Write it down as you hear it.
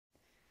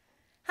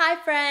Hi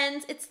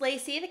friends, it's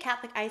Lacey, the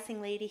Catholic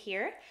Icing Lady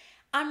here.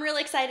 I'm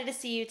really excited to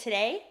see you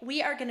today.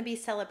 We are going to be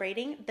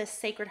celebrating the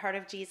Sacred Heart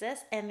of Jesus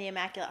and the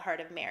Immaculate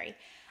Heart of Mary.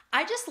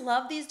 I just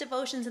love these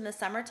devotions in the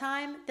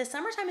summertime. The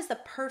summertime is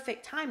the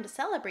perfect time to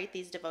celebrate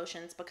these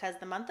devotions because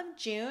the month of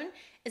June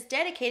is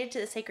dedicated to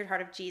the Sacred Heart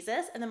of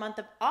Jesus and the month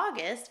of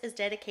August is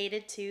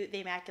dedicated to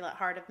the Immaculate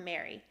Heart of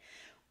Mary.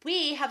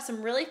 We have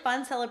some really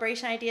fun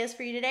celebration ideas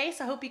for you today,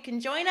 so I hope you can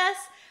join us.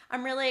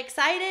 I'm really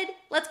excited.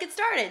 Let's get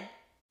started.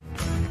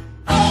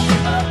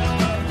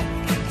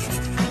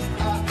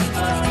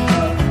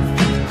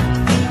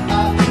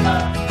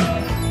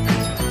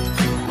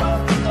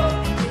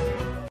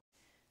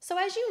 So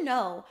as you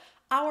know,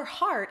 our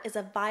heart is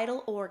a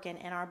vital organ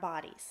in our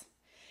bodies.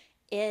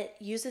 It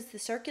uses the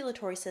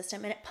circulatory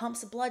system and it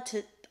pumps blood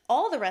to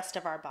all the rest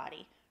of our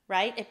body,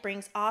 right? It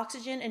brings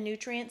oxygen and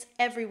nutrients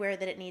everywhere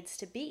that it needs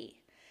to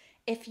be.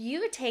 If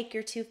you take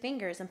your two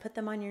fingers and put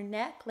them on your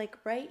neck, like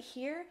right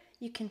here,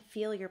 you can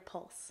feel your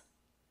pulse.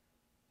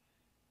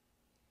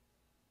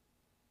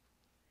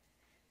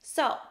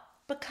 So,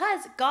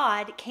 because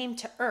God came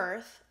to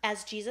earth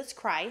as Jesus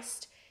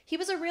Christ, he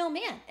was a real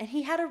man and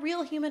he had a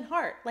real human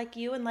heart like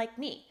you and like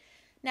me.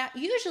 Now,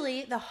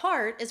 usually the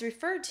heart is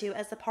referred to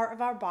as the part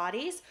of our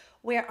bodies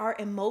where our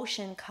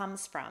emotion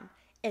comes from,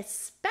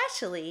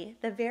 especially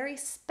the very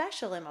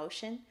special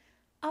emotion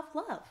of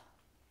love.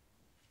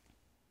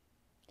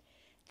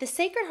 The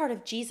Sacred Heart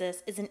of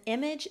Jesus is an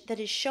image that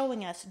is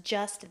showing us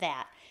just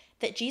that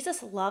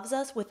Jesus loves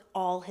us with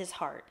all his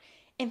heart.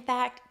 In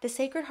fact, the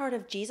Sacred Heart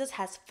of Jesus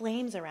has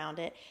flames around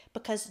it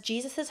because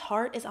Jesus'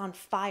 heart is on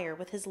fire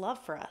with his love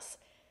for us.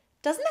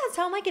 Doesn't that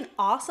sound like an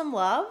awesome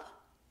love?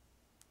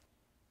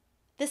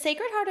 The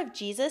Sacred Heart of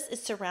Jesus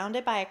is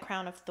surrounded by a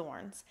crown of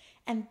thorns,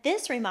 and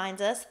this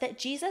reminds us that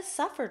Jesus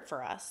suffered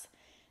for us.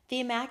 The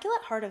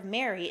Immaculate Heart of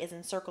Mary is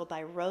encircled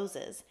by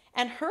roses,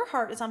 and her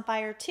heart is on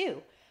fire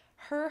too.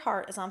 Her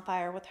heart is on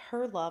fire with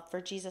her love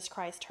for Jesus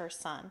Christ, her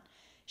Son.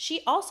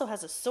 She also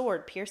has a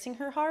sword piercing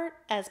her heart,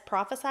 as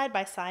prophesied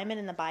by Simon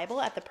in the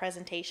Bible at the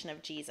presentation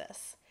of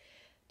Jesus.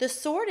 The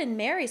sword in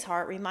Mary's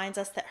heart reminds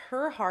us that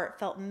her heart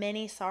felt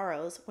many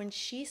sorrows when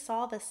she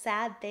saw the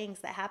sad things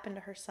that happened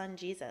to her son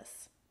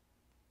Jesus.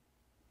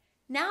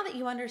 Now that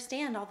you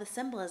understand all the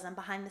symbolism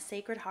behind the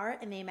Sacred Heart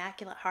and the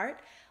Immaculate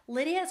Heart,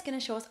 Lydia is going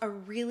to show us a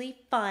really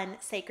fun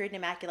Sacred and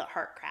Immaculate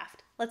Heart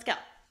craft. Let's go.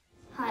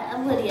 Hi,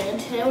 I'm Lydia,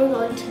 and today we're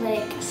going to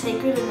make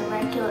Sacred and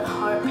Immaculate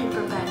Heart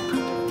paper bag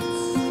puppets.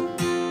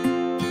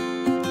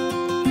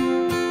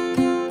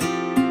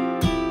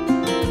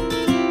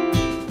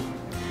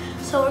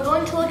 So we're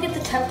going to look at the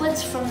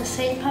templates from the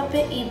Saint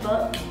Puppet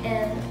ebook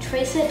and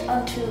trace it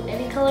onto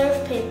any color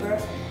of paper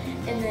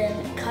and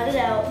then cut it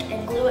out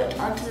and glue it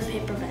onto the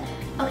paper bag.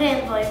 Okay,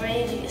 Annabelle, you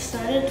ready to get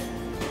started?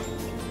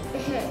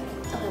 Okay,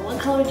 what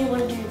color do you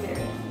want to do your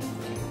berry?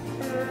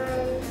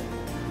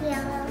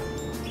 Yellow.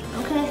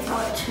 Okay, I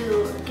want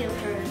to give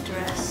her a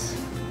dress.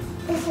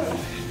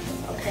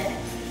 Okay,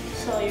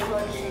 so you're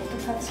going to take the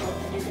pencil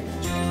and you're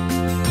going to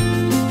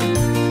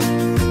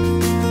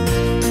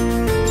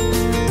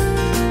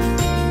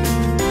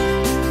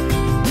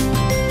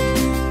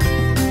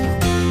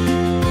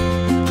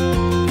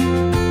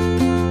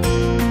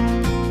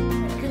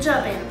Good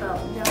job,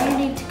 Annabelle. Now you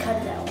need to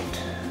cut it out.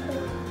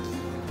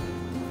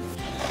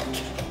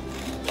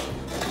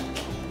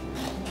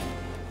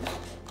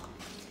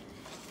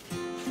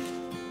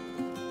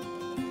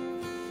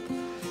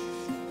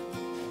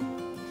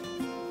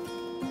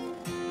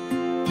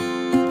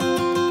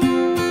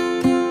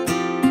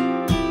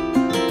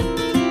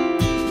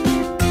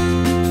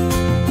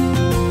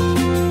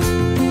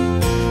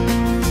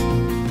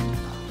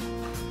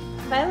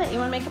 Violet, you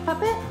want to make a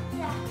puppet?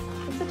 Yeah.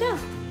 Let's sit down.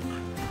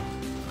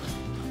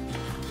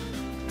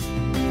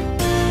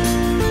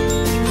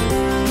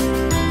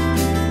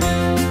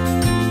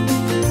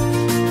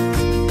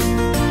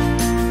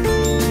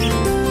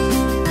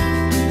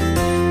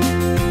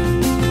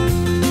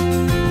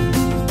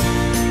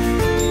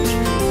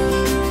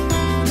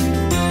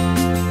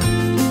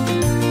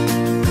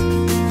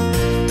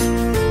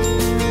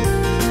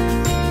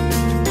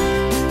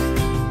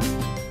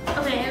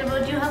 Okay,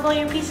 Annabelle, do you have all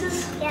your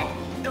pieces? Yeah.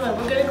 Okay,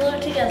 we're gonna glue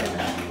it together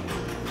now.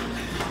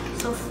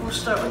 So we'll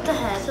start with the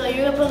head. So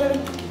you're gonna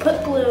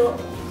put glue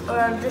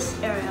around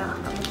this area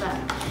on the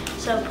back.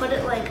 So put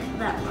it like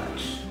that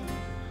much.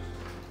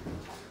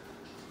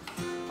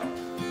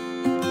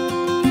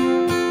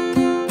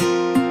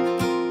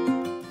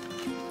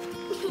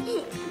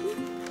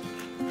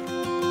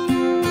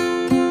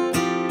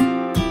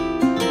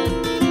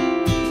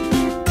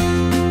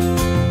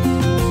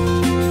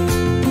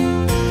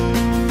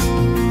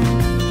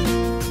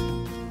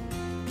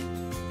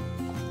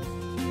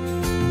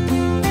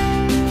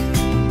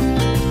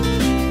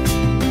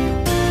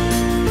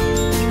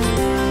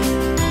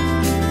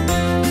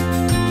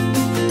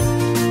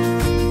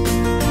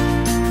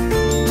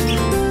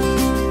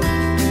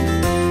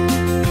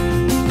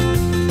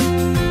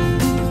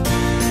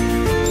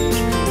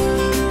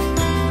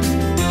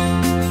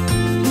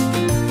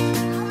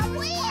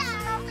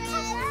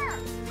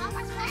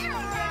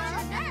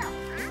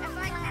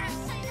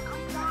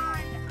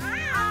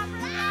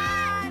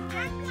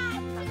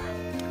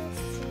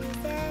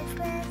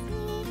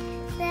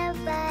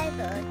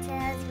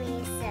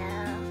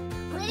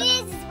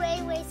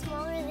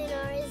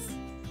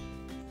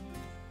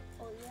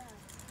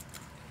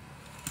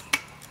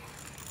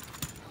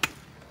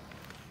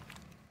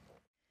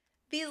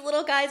 These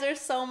little guys are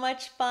so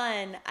much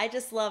fun. I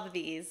just love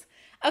these.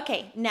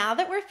 Okay, now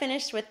that we're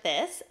finished with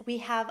this, we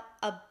have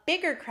a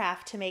bigger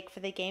craft to make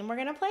for the game we're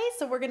gonna play,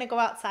 so we're gonna go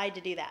outside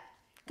to do that.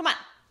 Come on.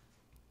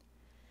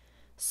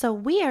 So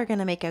we are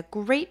gonna make a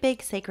great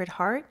big sacred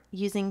heart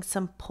using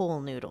some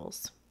pool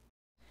noodles.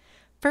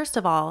 First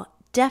of all,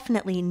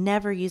 definitely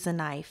never use a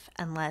knife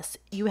unless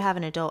you have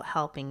an adult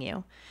helping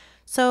you.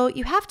 So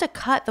you have to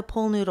cut the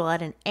pool noodle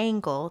at an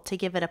angle to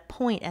give it a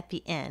point at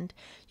the end.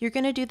 You're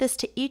going to do this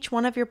to each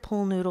one of your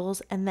pool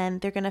noodles, and then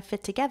they're going to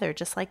fit together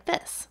just like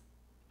this.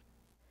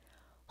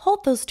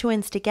 Hold those two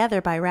ends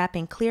together by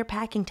wrapping clear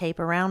packing tape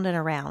around and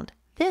around.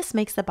 This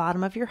makes the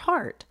bottom of your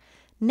heart.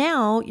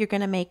 Now you're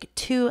going to make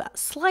two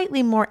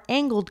slightly more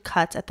angled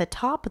cuts at the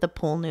top of the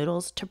pool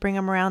noodles to bring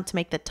them around to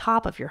make the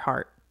top of your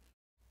heart.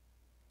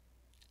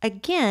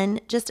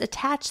 Again, just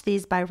attach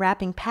these by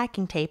wrapping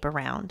packing tape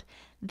around.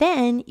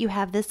 Then you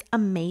have this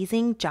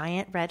amazing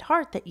giant red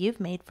heart that you've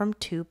made from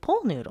two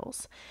pool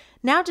noodles.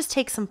 Now just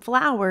take some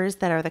flowers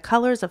that are the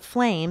colors of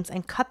flames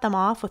and cut them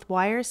off with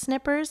wire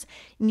snippers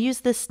and use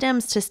the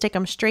stems to stick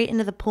them straight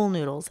into the pool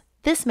noodles.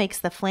 This makes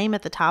the flame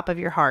at the top of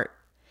your heart.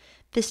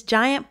 This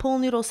giant pool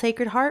noodle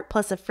sacred heart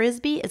plus a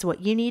frisbee is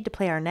what you need to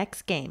play our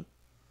next game.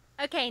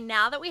 Okay,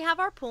 now that we have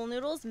our pool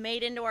noodles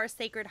made into our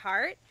sacred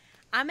heart,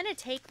 I'm going to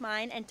take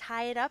mine and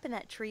tie it up in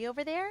that tree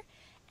over there.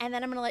 And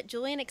then I'm going to let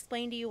Julian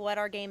explain to you what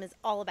our game is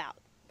all about.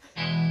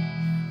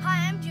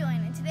 Hi, I'm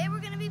Julian, and today we're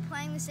going to be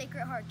playing the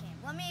Sacred Heart game.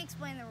 Let me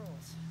explain the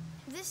rules.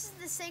 This is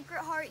the Sacred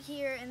Heart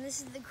here, and this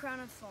is the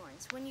Crown of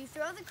Thorns. When you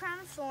throw the Crown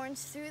of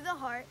Thorns through the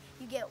heart,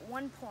 you get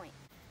 1 point.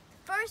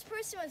 The first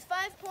person with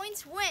 5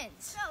 points wins.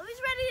 So, who's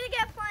ready to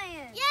get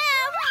playing?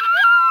 Yeah!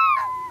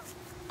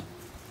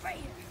 Right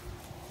here.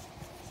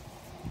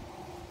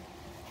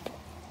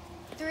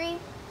 3,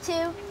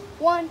 2,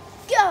 1,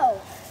 go!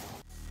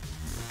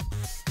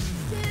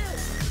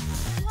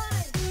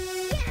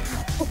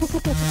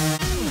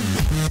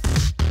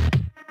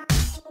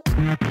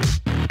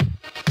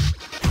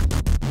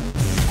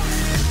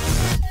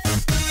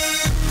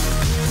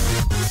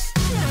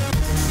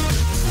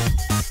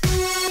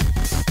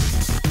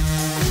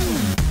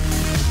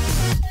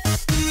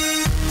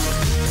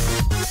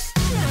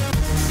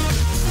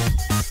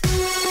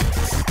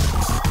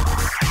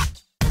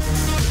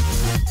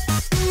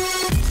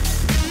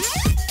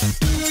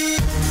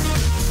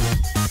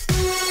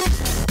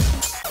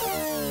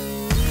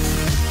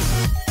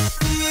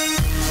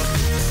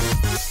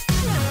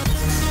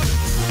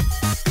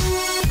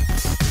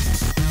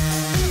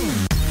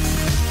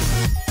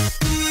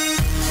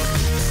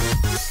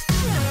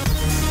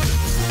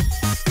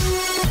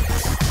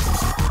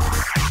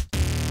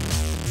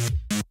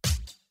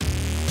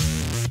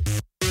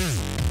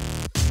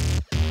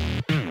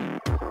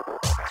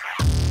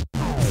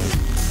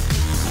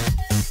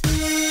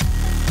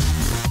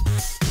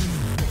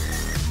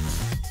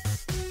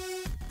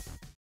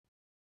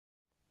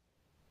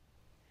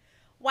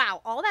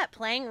 Wow, all that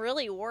playing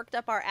really worked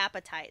up our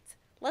appetites.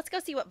 Let's go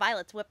see what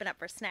Violet's whipping up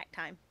for snack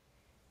time.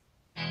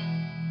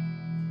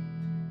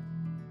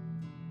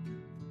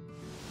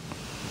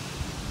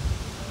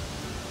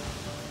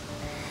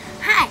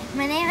 Hi,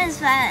 my name is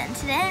Violet, and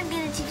today I'm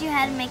going to teach you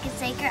how to make a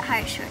sacred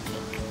heart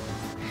shortcake.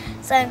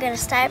 So I'm going to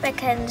start by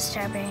cutting the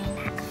strawberry in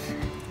half.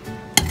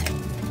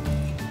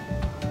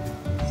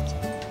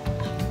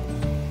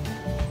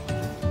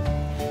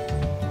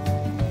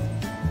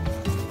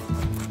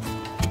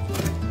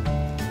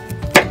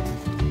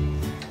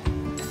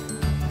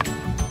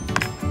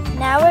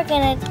 Now we're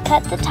going to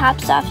cut the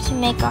tops off to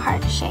make a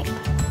heart shape.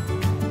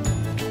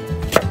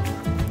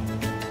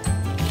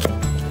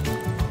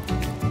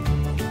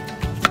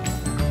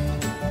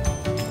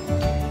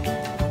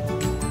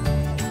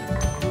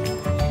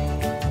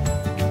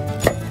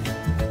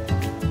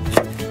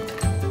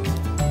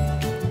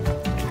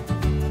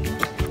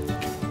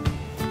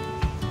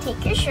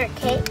 Take your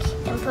shortcake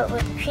and put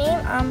whipped cream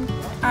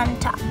on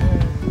top.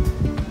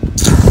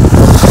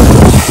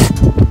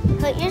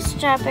 Put your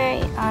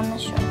strawberry on the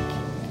shortcake.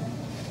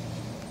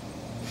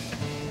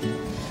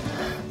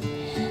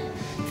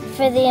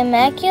 For the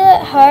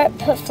immaculate heart,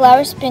 put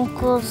flower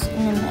sprinkles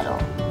in the middle.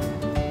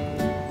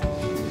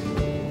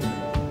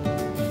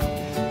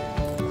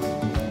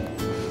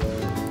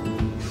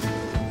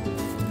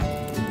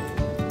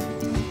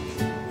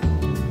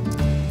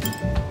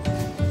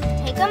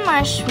 Take a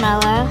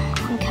marshmallow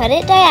and cut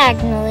it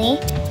diagonally.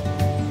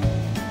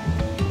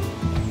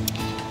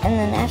 And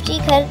then after you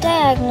cut it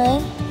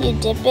diagonally, you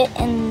dip it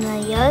in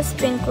the yellow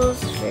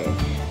sprinkles for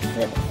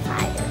the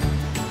fire.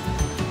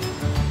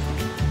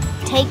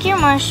 Take your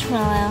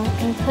marshmallow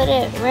and put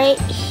it right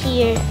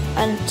here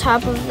on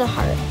top of the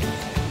heart.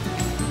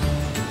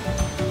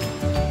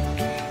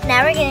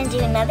 Now we're going to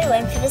do another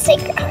one for the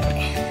sacred heart.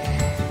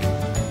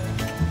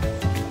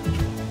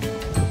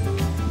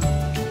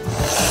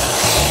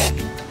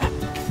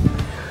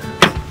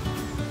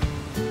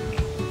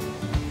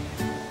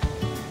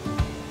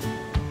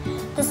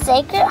 The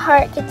sacred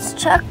heart gets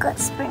chocolate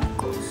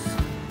sprinkles.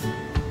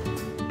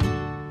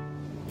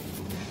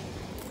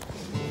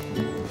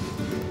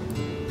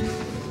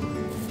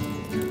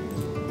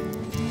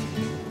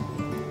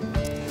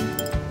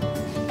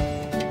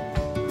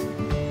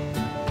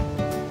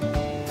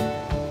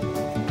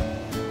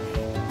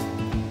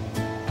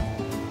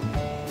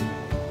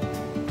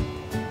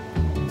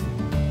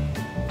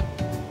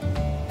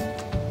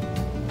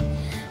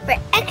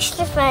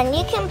 extra fun,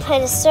 you can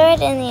put a sword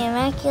in the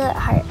Immaculate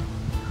Heart.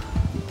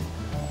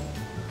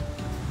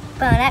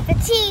 Bon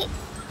appetit!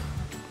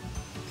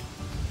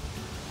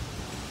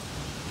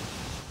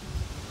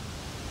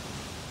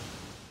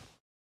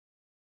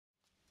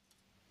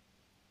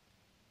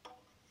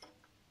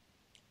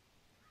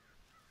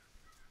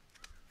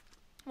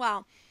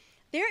 Wow,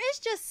 there is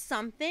just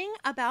something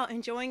about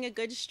enjoying a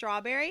good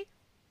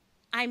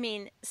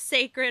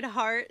Sacred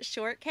Heart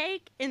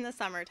shortcake in the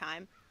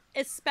summertime,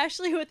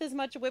 especially with as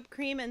much whipped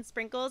cream and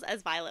sprinkles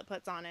as Violet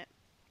puts on it.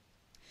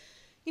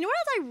 You know what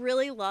else I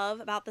really love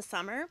about the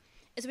summer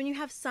is when you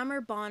have summer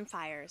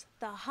bonfires,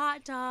 the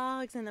hot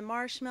dogs and the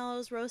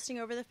marshmallows roasting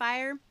over the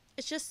fire.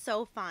 It's just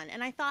so fun.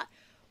 And I thought,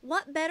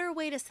 what better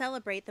way to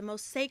celebrate the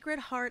most sacred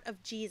heart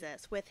of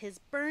Jesus with his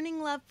burning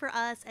love for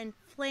us and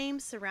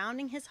flames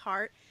surrounding his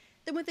heart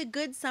than with a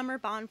good summer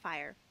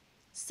bonfire?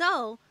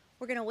 So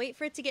we're going to wait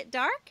for it to get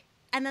dark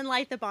and then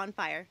light the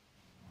bonfire.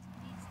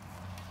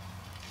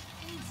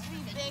 It needs to be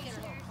big and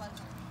a little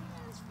fuzzy.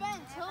 This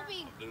fence, he'll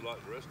be... I'll do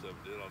like the rest of them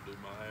did. I'll do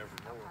my hair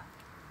for more.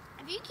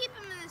 If you keep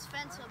him in this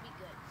fence, he'll be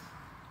good.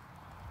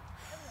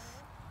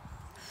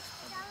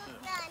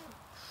 Done.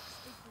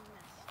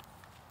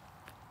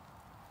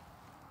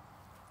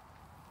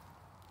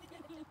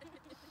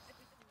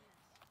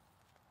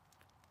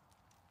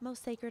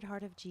 Most Sacred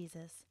Heart of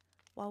Jesus,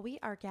 while we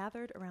are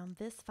gathered around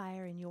this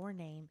fire in your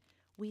name,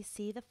 we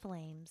see the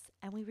flames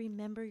and we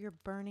remember your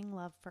burning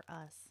love for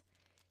us.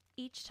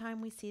 Each time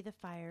we see the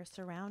fire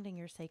surrounding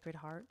your Sacred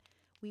Heart,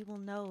 we will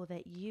know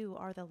that you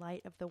are the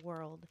light of the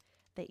world,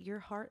 that your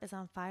heart is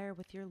on fire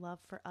with your love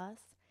for us,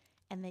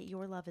 and that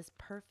your love is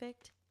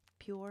perfect,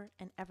 pure,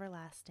 and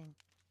everlasting.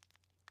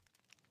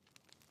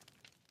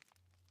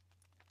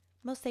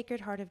 Most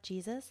Sacred Heart of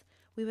Jesus,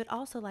 we would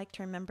also like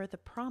to remember the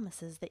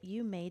promises that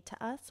you made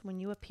to us when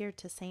you appeared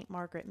to St.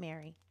 Margaret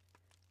Mary.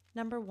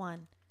 Number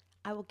 1,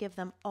 I will give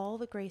them all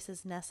the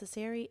graces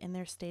necessary in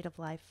their state of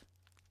life.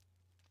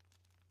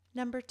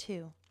 Number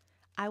 2,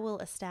 I will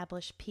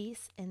establish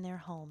peace in their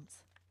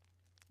homes.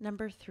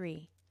 Number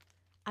 3,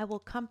 I will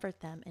comfort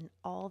them in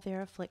all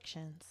their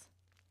afflictions.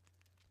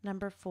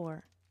 Number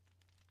 4,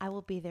 I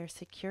will be their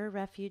secure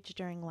refuge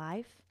during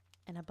life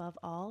and above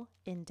all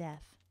in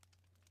death.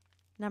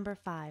 Number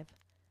 5,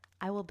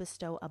 I will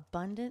bestow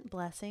abundant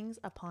blessings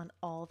upon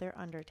all their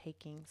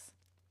undertakings.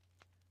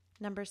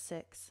 Number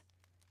 6,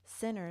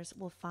 sinners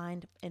will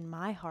find in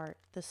my heart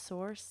the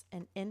source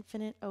and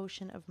infinite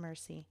ocean of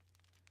mercy.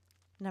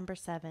 Number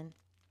 7,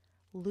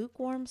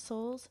 lukewarm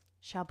souls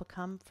shall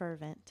become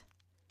fervent.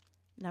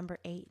 Number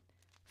 8,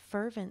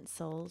 fervent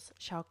souls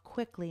shall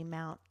quickly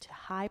mount to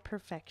high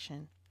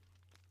perfection.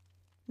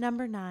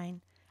 Number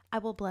 9, I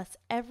will bless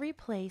every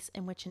place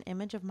in which an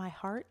image of my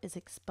heart is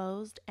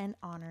exposed and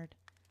honored.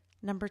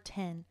 Number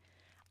 10,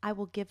 I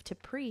will give to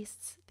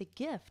priests the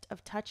gift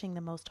of touching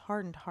the most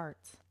hardened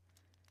hearts.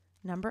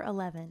 Number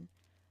 11,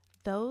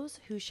 those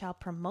who shall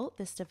promote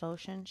this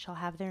devotion shall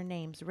have their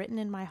names written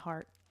in my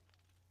heart.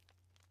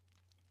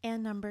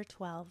 And number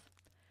 12,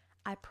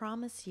 I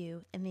promise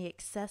you in the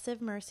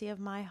excessive mercy of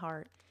my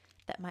heart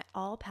that my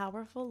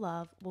all-powerful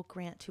love will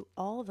grant to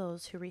all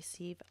those who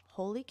receive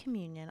Holy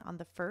Communion on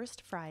the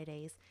first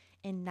Fridays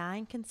in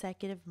 9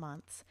 consecutive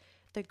months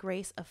the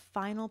grace of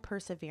final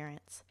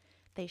perseverance.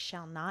 They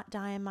shall not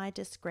die in my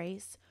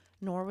disgrace,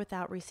 nor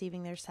without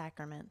receiving their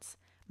sacraments.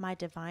 My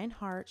divine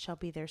heart shall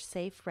be their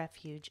safe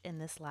refuge in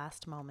this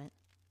last moment.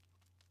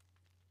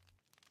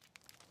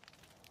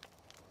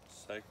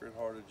 Sacred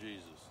Heart of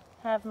Jesus,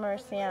 Have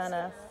mercy on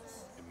us.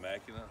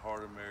 Immaculate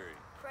Heart of Mary,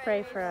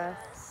 Pray for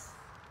us.